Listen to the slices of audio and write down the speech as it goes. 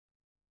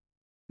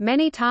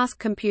Many-task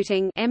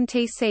computing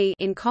 (MTC)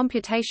 in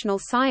computational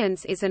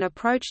science is an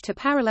approach to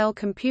parallel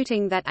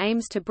computing that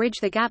aims to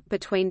bridge the gap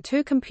between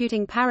two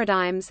computing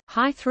paradigms,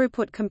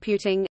 high-throughput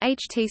computing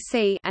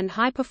 (HTC) and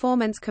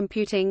high-performance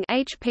computing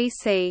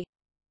 (HPC).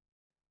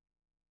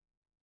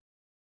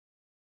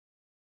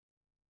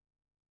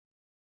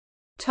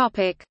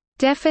 Topic: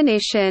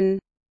 Definition.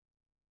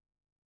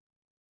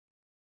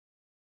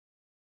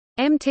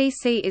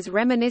 MTC is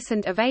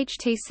reminiscent of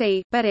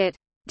HTC, but it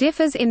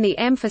differs in the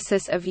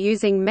emphasis of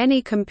using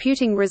many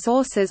computing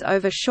resources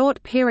over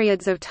short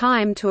periods of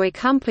time to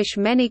accomplish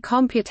many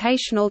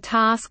computational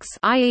tasks,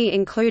 i.e.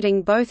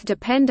 including both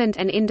dependent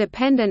and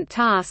independent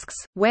tasks,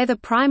 where the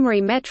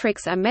primary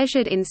metrics are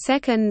measured in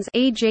seconds,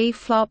 e.g.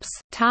 flops,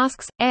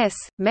 tasks,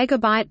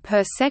 megabyte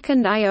per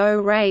second I/O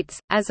rates,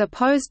 as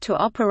opposed to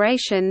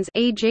operations,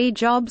 e.g.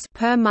 jobs,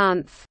 per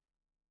month.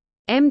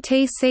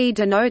 MTC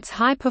denotes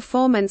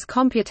high-performance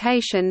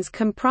computations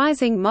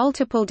comprising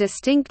multiple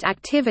distinct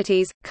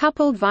activities,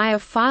 coupled via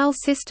file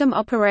system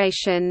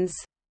operations.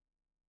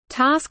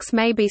 Tasks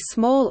may be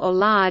small or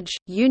large,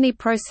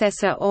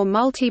 uniprocessor or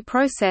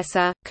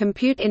multiprocessor,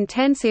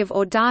 compute-intensive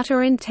or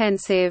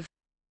data-intensive.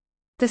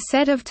 The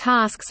set of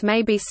tasks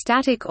may be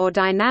static or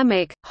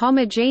dynamic,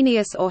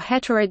 homogeneous or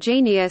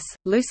heterogeneous,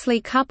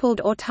 loosely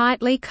coupled or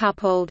tightly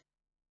coupled.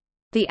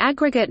 The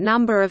aggregate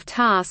number of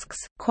tasks,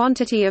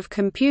 quantity of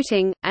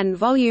computing, and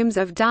volumes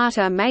of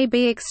data may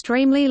be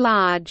extremely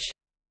large.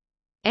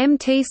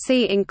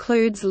 MTC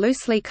includes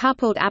loosely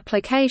coupled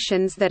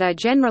applications that are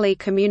generally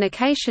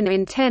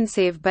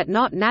communication-intensive but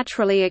not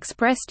naturally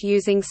expressed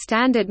using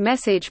standard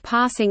message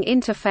passing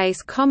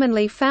interface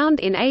commonly found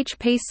in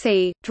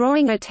HPC,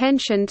 drawing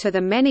attention to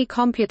the many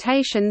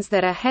computations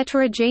that are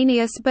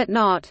heterogeneous but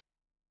not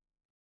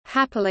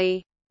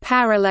happily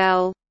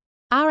parallel.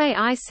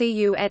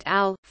 Raicu et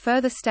al.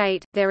 Further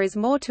state, there is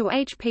more to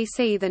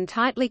HPC than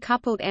tightly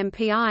coupled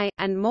MPI,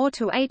 and more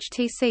to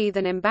HTC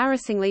than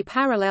embarrassingly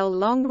parallel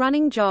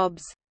long-running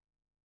jobs.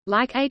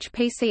 Like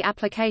HPC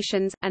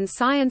applications, and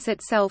science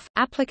itself,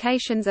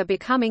 applications are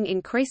becoming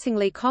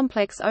increasingly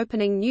complex,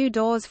 opening new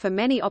doors for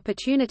many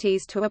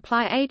opportunities to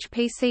apply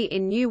HPC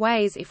in new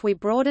ways if we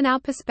broaden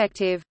our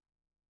perspective.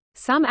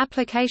 Some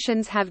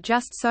applications have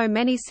just so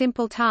many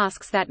simple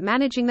tasks that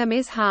managing them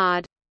is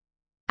hard.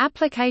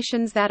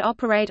 Applications that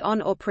operate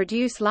on or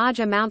produce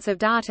large amounts of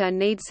data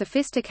need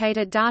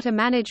sophisticated data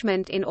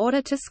management in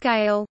order to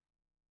scale.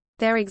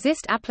 There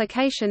exist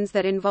applications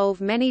that involve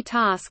many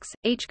tasks,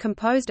 each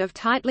composed of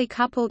tightly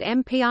coupled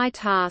MPI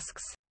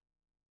tasks.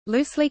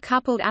 Loosely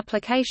coupled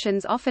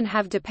applications often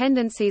have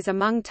dependencies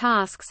among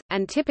tasks,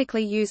 and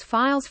typically use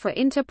files for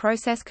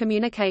inter-process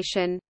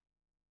communication.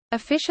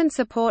 Efficient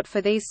support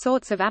for these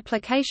sorts of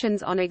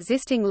applications on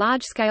existing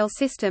large-scale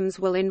systems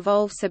will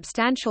involve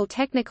substantial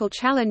technical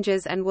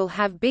challenges and will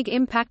have big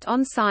impact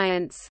on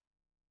science.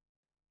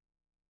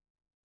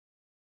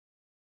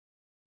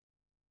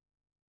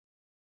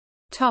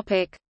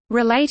 Topic: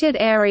 Related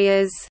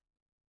areas.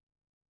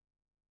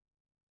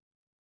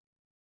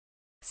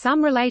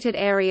 Some related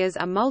areas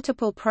are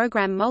multiple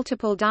program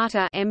multiple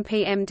data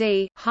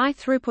 (MPMD),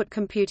 high-throughput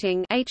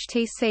computing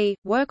 (HTC),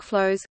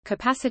 workflows,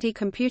 capacity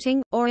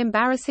computing, or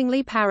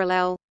embarrassingly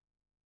parallel.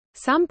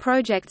 Some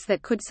projects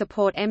that could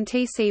support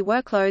MTC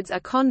workloads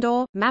are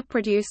Condor,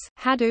 MapReduce,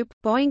 Hadoop,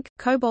 Boink,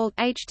 Cobalt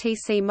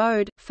HTC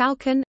Mode,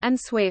 Falcon, and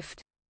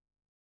Swift.